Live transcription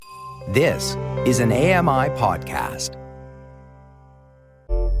This is an AMI podcast.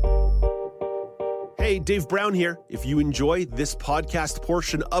 Hey, Dave Brown here. If you enjoy this podcast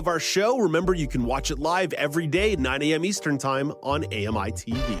portion of our show, remember you can watch it live every day at 9 a.m. Eastern Time on AMI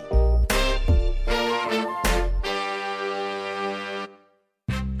TV.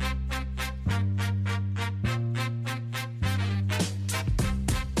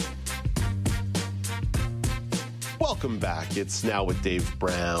 Welcome back. It's Now with Dave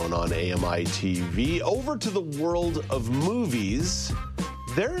Brown on AMI TV. Over to the world of movies.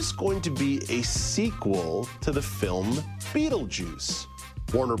 There's going to be a sequel to the film Beetlejuice.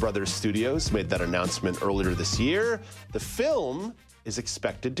 Warner Brothers Studios made that announcement earlier this year. The film is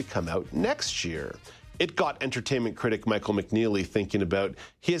expected to come out next year. It got entertainment critic Michael McNeely thinking about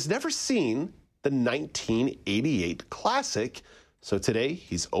he has never seen the 1988 classic. So today,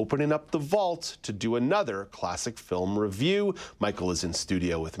 he's opening up the vault to do another classic film review. Michael is in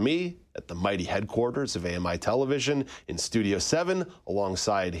studio with me at the mighty headquarters of AMI Television in Studio 7,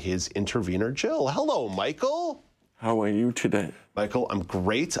 alongside his intervener, Jill. Hello, Michael. How are you today? Michael, I'm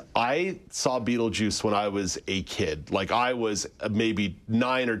great. I saw Beetlejuice when I was a kid. Like, I was maybe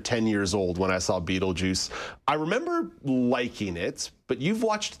 9 or 10 years old when I saw Beetlejuice. I remember liking it, but you've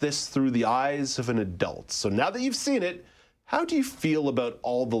watched this through the eyes of an adult. So now that you've seen it, how do you feel about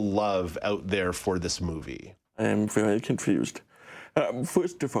all the love out there for this movie? I am very confused.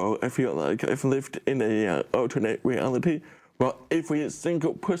 First of all, I feel like I've lived in an alternate reality where every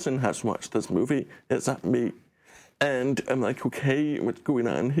single person has watched this movie except me. And I'm like, okay, what's going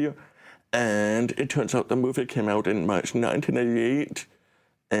on here? And it turns out the movie came out in March 1988.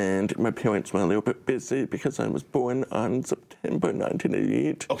 And my parents were a little bit busy because I was born on September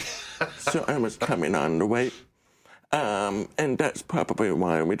 1988. Okay. So I was coming on the way. And that's probably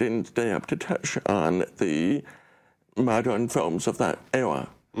why we didn't stay up to touch on the modern films of that era.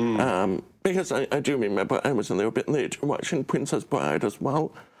 Because I do remember I was a little bit late watching Princess Bride as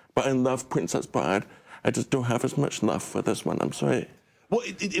well. But I love Princess Bride. I just don't have as much love for this one, I'm sorry. Well,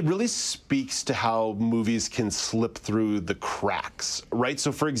 it really speaks to how movies can slip through the cracks, right?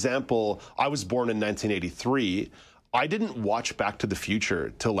 So, for example, I was born in 1983. I didn't watch Back to the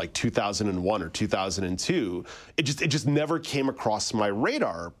Future till like 2001 or 2002. It just never came across my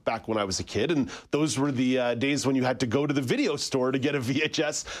radar back when I was a kid. And those were the days when you had to go to the video store to get a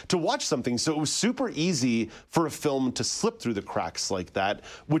VHS to watch something. So it was super easy for a film to slip through the cracks like that,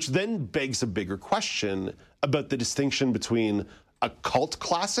 which then begs a bigger question about the distinction between a cult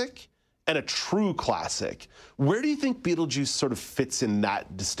classic and a true classic. Where do you think Beetlejuice sort of fits in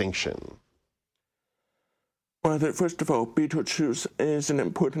that distinction? Well, first of all, Beetlejuice is an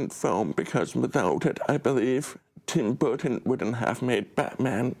important film because without it, I believe Tim Burton wouldn't have made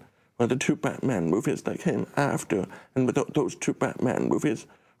Batman, or the two Batman movies that came after. And without those two Batman movies,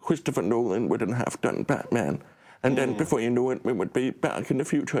 Christopher Nolan wouldn't have done Batman. And then before you knew it, we would be back in the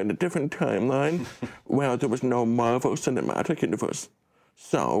future in a different timeline where there was no Marvel Cinematic Universe.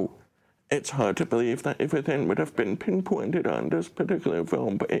 So it's hard to believe that everything would have been pinpointed on this particular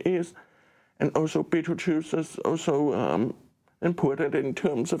film, but it is. And also, Beetlejuice is also important in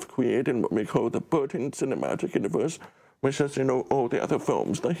terms of creating what we call the Burton Cinematic Universe, which is, all the other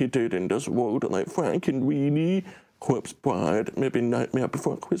films that he did in this world, like Frankenweenie, Corpse Bride, maybe Nightmare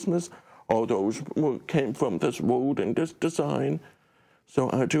Before Christmas. All those came from this world and this design.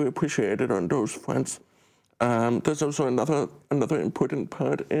 So I do appreciate it on those fronts. There's also another important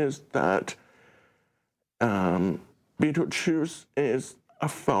part is that Beetlejuice is a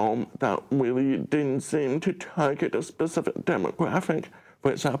film that really didn't seem to target a specific demographic.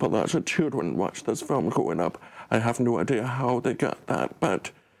 For example, lots of children watched this film growing up. I have no idea how they got that, but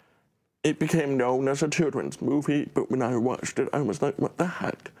it became known as a children's movie, but when I watched it, I was like, what the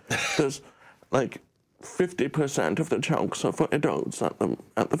heck? There's like 50% of the chunks are for adults at the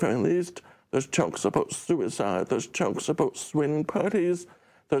very least. There's chunks about suicide, there's chunks about swing parties,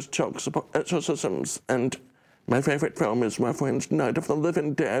 there's chunks about exorcisms, and my favorite film is referenced Night of the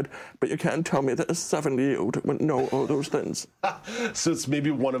Living Dead, but you can't tell me that a 7-year-old would know all those things. So it's maybe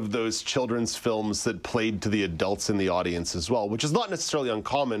one of those children's films that played to the adults in the audience as well, which is not necessarily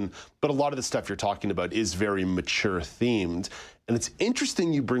uncommon, but a lot of the stuff you're talking about is very mature themed. And it's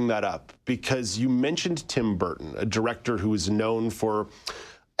interesting you bring that up because you mentioned Tim Burton, a director who is known for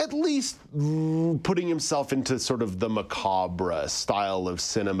at least putting himself into sort of the macabre style of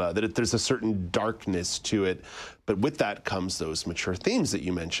cinema, that there's a certain darkness to it. But with that comes those mature themes that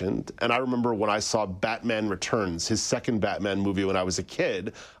you mentioned. And I remember when I saw Batman Returns, his second Batman movie when I was a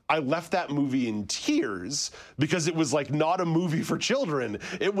kid, I left that movie in tears because it was like not a movie for children.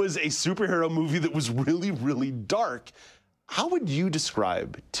 It was a superhero movie that was really, really dark. How would you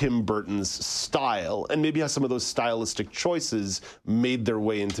describe Tim Burton's style and maybe how some of those stylistic choices made their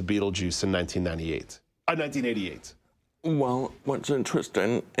way into Beetlejuice in 1988? Well, what's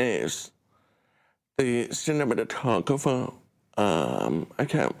interesting is the cinematographer,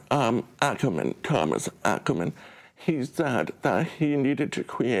 Thomas Ackerman, he said that he needed to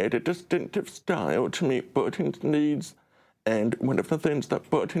create a distinctive style to meet Burton's needs. And one of the things that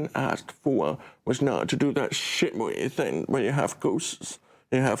Burton asked for was not to do that shimmery thing where you have ghosts,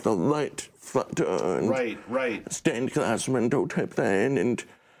 you have the light flutter and stained glass window type thing. And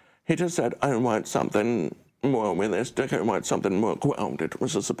he just said, I want something more realistic, I want something more grounded. It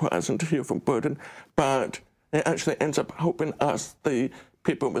was a surprising to hear from Burton, but it actually ends up helping us, the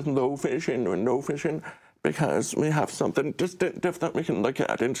people with low vision or no vision, because we have something distinctive that we can look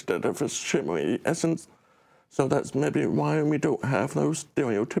at instead of a shimmery essence. So that's maybe why we don't have those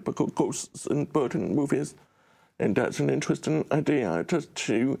stereotypical ghosts in Burton movies. And that's an interesting idea, just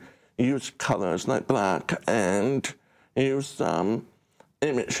to use colors like black and use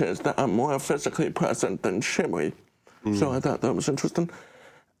images that are more physically present than shimmery. So I thought that was interesting.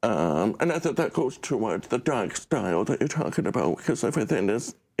 And I thought that goes towards the dark style that you're talking about, because everything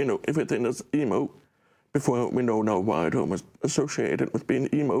is emo. Before we know now Wilder was associated with being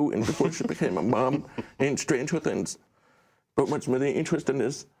emo and before she became a mom in Stranger Things. But what's really interesting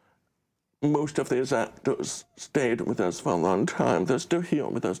is most of these actors stayed with us for a long time. They're still here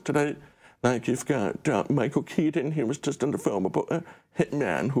with us today. Like you've got Michael Keaton, he was just in the film about a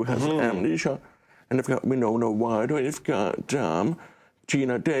hitman who has amnesia. And you've got Winona Ryder, you've got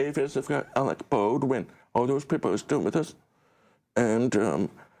Gina Davis, you've got Alec Baldwin. All those people are still with us. And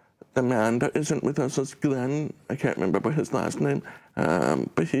the man that isn't with us is Glenn. I can't remember his last name,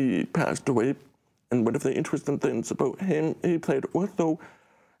 but he passed away. And one of the interesting things about him, he played Otho,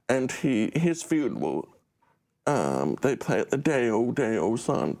 and his funeral, they played the Deo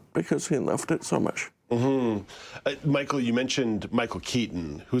song because he loved it so much. Michael, you mentioned Michael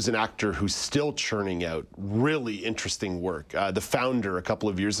Keaton, who's an actor who's still churning out really interesting work. The Founder, a couple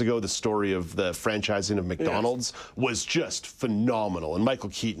of years ago, the story of the franchising of McDonald's, was just phenomenal. And Michael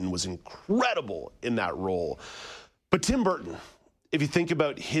Keaton was incredible in that role. But Tim Burton, if you think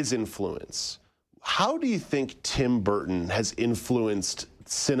about his influence, how do you think Tim Burton has influenced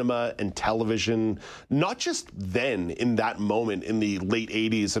cinema and television, not just then in that moment in the late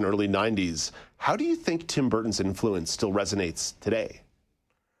 80s and early 90s? How do you think Tim Burton's influence still resonates today?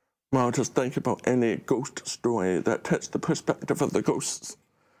 Well, just think about any ghost story that takes the perspective of the ghosts.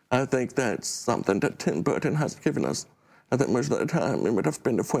 I think that's something that Tim Burton has given us. I think most of the time we would have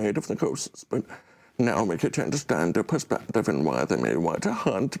been afraid of the ghosts, but now we get to understand their perspective and why they may want to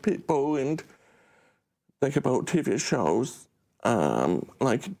haunt people, and think about TV shows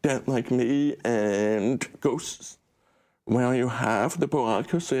like Dead Like Me and Ghosts, where you have the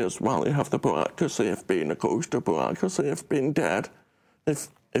bureaucracy as well. You have the bureaucracy of being a ghost, the bureaucracy of being dead. If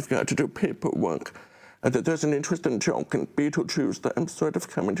you've got to do paperwork. And there's an interesting joke in Beetlejuice that I'm sort of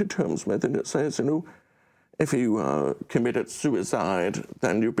coming to terms with, and it says, if you committed suicide,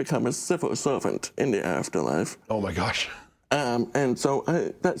 then you become a civil servant in the afterlife. Oh my gosh. And so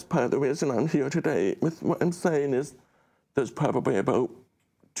that's part of the reason I'm here today. With what I'm saying is, there's probably about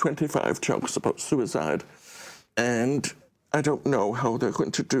 25 jokes about suicide. And I don't know how they're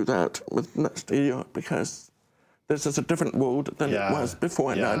going to do that with next year, because this is a different world than it was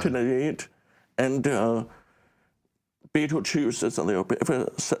before 1988. And Beetlejuice is a little bit of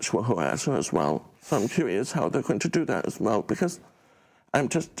a sexual harasser as well. So I'm curious how they're going to do that as well, because I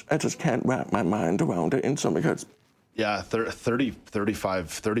just can't wrap my mind around it in some regards. Yeah,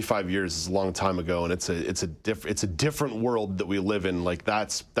 35 years is a long time ago, and it's a different world that we live in. Like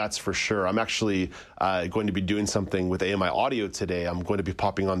that's for sure. I'm actually going to be doing something with AMI Audio today. I'm going to be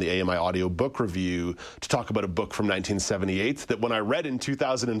popping on the AMI Audio book review to talk about a book from 1978 that when I read in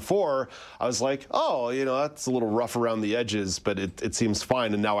 2004, I was like, oh, that's a little rough around the edges, but it seems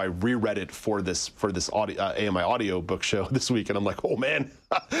fine. And now I reread it for this audio, AMI Audio book show this week, and I'm like, oh man,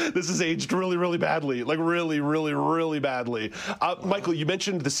 this has aged really, really badly. Like really, really, really badly. Michael, you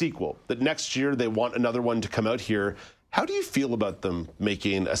mentioned the sequel, that next year they want another one to come out here. How do you feel about them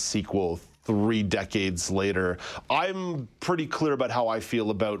making a sequel 3 decades later? I'm pretty clear about how I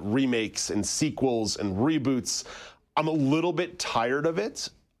feel about remakes and sequels and reboots. I'm a little bit tired of it.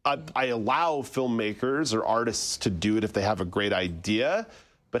 I allow filmmakers or artists to do it if they have a great idea,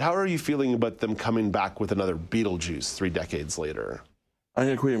 but how are you feeling about them coming back with another Beetlejuice 3 decades later? I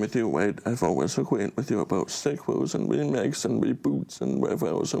agree with you, Wade. I've always agreed with you about sequels and remakes and reboots and whatever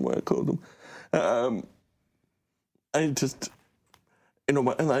else I want to call them. you know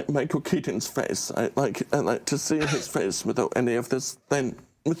what? I like Michael Keaton's face. I like to see his face without any of this thing.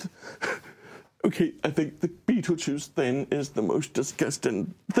 Okay, I think the Beetlejuice thing is the most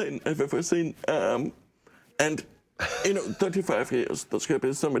disgusting thing I've ever seen. And, 35 years, there's going to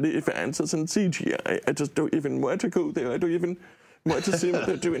be so many advances in CGI. I just don't even want to go there. I don't even want to see what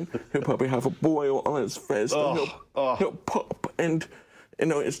they're doing. He'll probably have a boil on his face, and he'll pop. And,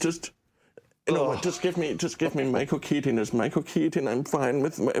 it's just... what, just give me Michael Keaton as Michael Keaton. I'm fine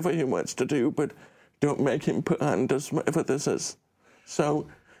with whatever he wants to do, but don't make him put on this, whatever this is. So,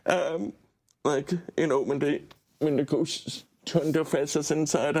 when the ghosts turned their faces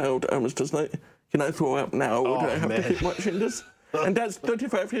inside out, I was just like, can I throw up now? Do I have to keep watching this? And that's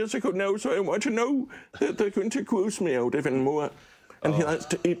 35 years ago now, so I want to know that they're going to gross me out even more. And he likes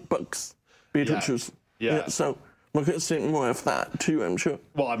to eat bugs, Beetlejuice. Yeah. So we're going to see more of that too, I'm sure.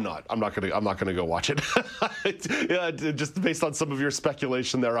 Well, I'm not gonna go watch it. Just based on some of your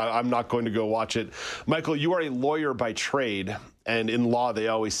speculation there, I'm not going to go watch it. Michael, you are a lawyer by trade, and in law they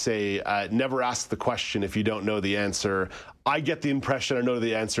always say, never ask the question if you don't know the answer. I get the impression I know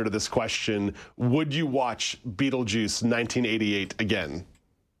the answer to this question. Would you watch Beetlejuice 1988 again?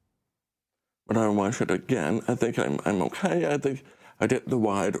 Would I watch it again? I think I'm okay. I think I did the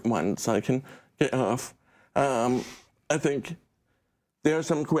wide once. I can get off. I think there are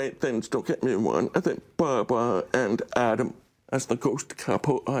some great things, don't get me wrong. I think Barbara and Adam as the ghost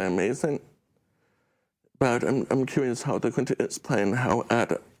couple are amazing. But I'm curious how they're going to explain how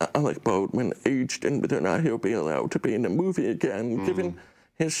Alec Baldwin aged and whether or not he'll be allowed to be in the movie again, given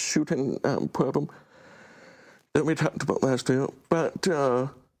his shooting problem that we talked about last year. But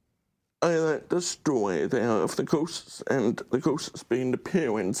I like the story there of the ghosts, and the ghosts being the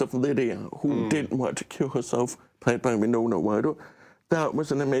parents of Lydia, who didn't want to kill herself, played by Winona Ryder. That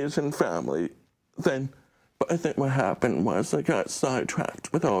was an amazing family then. But I think what happened was I got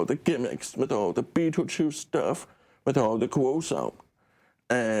sidetracked with all the gimmicks, with all the Beetlejuice stuff, with all the gross out.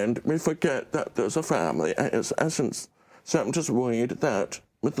 And we forget that there's a family at its essence. So I'm just worried that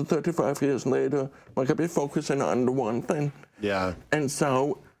with the 35 years later, we're going to be focusing on the one thing. Yeah. And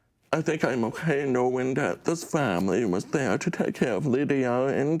so I think I'm okay knowing that this family was there to take care of Lydia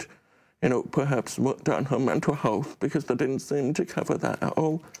and, perhaps worked on her mental health, because they didn't seem to cover that at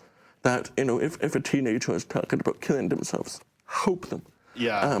all. That, if a teenager is talking about killing themselves, help them.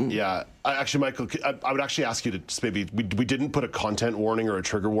 Yeah. Actually, Michael, I would actually ask you to just maybe, we didn't put a content warning or a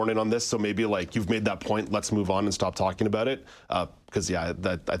trigger warning on this, so maybe you've made that point, let's move on and stop talking about it. Because I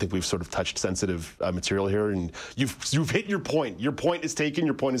think we've sort of touched sensitive material here, and you've hit your point. Your point is taken,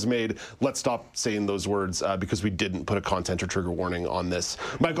 your point is made. Let's stop saying those words because we didn't put a content or trigger warning on this.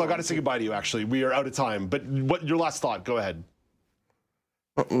 Michael, I got to say goodbye to you, actually. We are out of time, but what your last thought? Go ahead.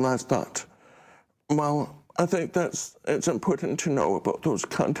 Last thought. Well, I think it's important to know about those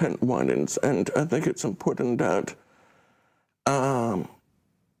content warnings, and I think it's important that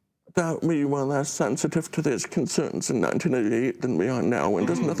we were less sensitive to these concerns in 1988 than we are now, and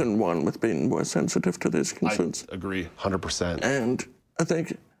there's nothing wrong with being more sensitive to these concerns. I agree, 100%. And I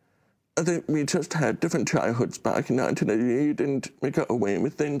think we just had different childhoods back in 1988, and we got away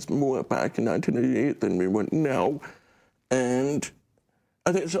with things more back in 1988 than we would now, and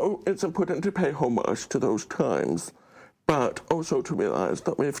I think it's important to pay homage to those times, but also to realize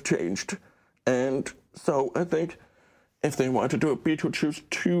that we've changed. And so I think if they want to do a Beetlejuice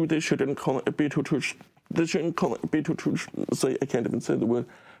 2, they shouldn't call it a Beetlejuice. They shouldn't call it a Beetlejuice. I can't even say the word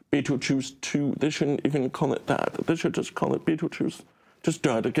Beetlejuice 2. They shouldn't even call it that. They should just call it Beetlejuice. Just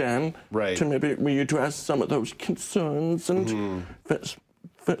start again. Right. To maybe readdress some of those concerns and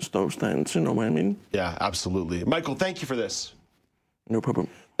fix those things. You know what I mean? Yeah, absolutely. Michael, thank you for this. No problem.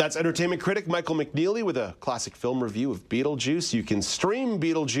 That's entertainment critic Michael McNeely with a classic film review of Beetlejuice. You can stream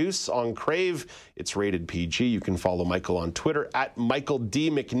Beetlejuice on Crave. It's rated PG. You can follow Michael on Twitter at Michael D.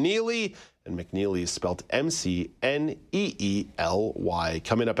 McNeely. And McNeely is spelled McNeely.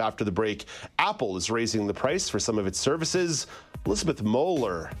 Coming up after the break, Apple is raising the price for some of its services. Elizabeth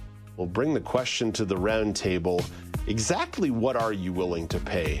Moeller will bring the question to the round table. Exactly what are you willing to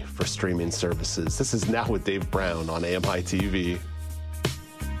pay for streaming services? This is Now with Dave Brown on AMI TV.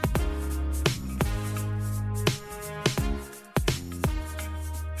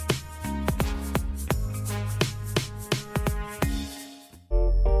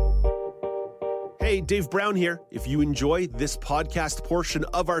 Hey, Dave Brown here. If you enjoy this podcast portion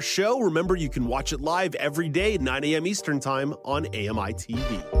of our show, remember you can watch it live every day at 9 a.m. Eastern Time on AMI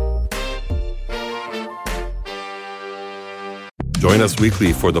TV. Join us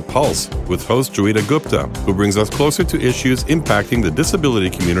weekly for The Pulse with host Joeita Gupta, who brings us closer to issues impacting the disability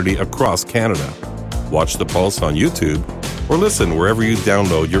community across Canada. Watch The Pulse on YouTube or listen wherever you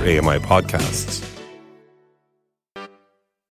download your AMI podcasts.